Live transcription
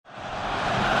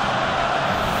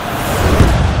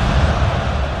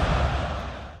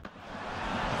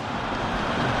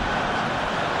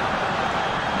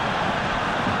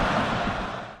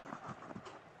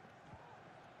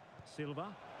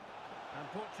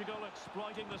Portugal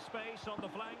exploiting the space on the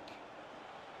flank.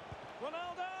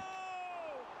 Ronaldo!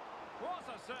 What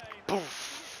a save!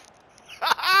 Poof.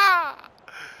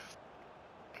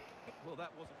 Well,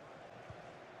 that wasn't...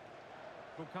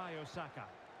 Bukayo Saka.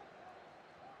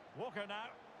 Walker now.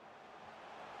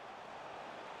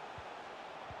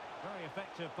 Very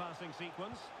effective passing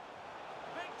sequence.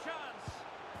 Big chance.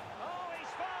 Oh, he's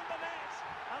found the net.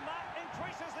 And that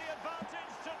increases the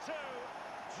advantage to 2.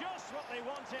 Just what they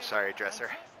wanted. Sorry, Dresser.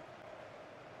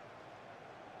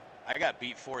 I got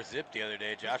beat 4-0 the other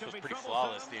day. Josh was pretty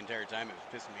flawless the entire time. It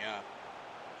was pissing me off.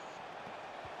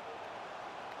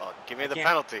 Oh, give me the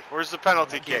penalty. Where's the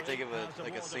penalty kick? I can't think of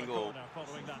a single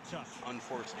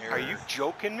unforced error. Are you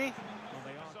joking me? Well,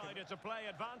 they decided to play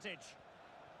advantage.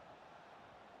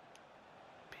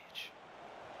 Bitch.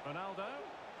 Ronaldo.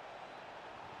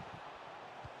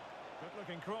 Good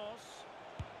looking cross.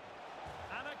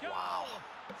 And a goal. Wow.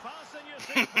 Fasten your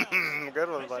seatbelts. Good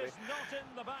one, buddy. This is not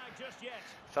in the bag just yet.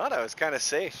 Thought I was kind of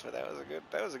safe, but that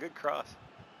was a good cross.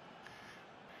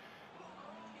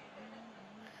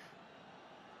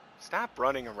 Stop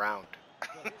running around.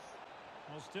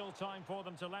 Well, still time for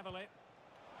them to level it.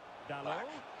 Dalot.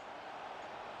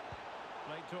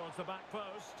 Played towards the back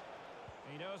post.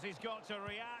 He knows he's got to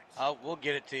react. Oh, we'll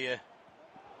get it to you.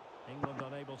 England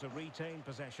unable to retain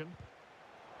possession.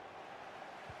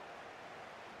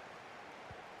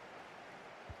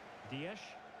 Dias.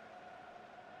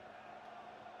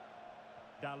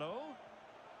 Dalot.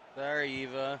 Sorry,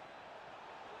 Eva.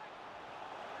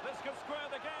 This could square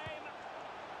the game.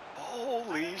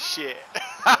 Holy shit.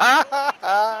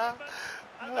 That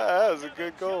was a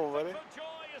good goal, buddy.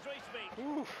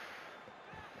 Oof.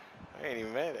 I ain't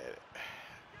even mad at it.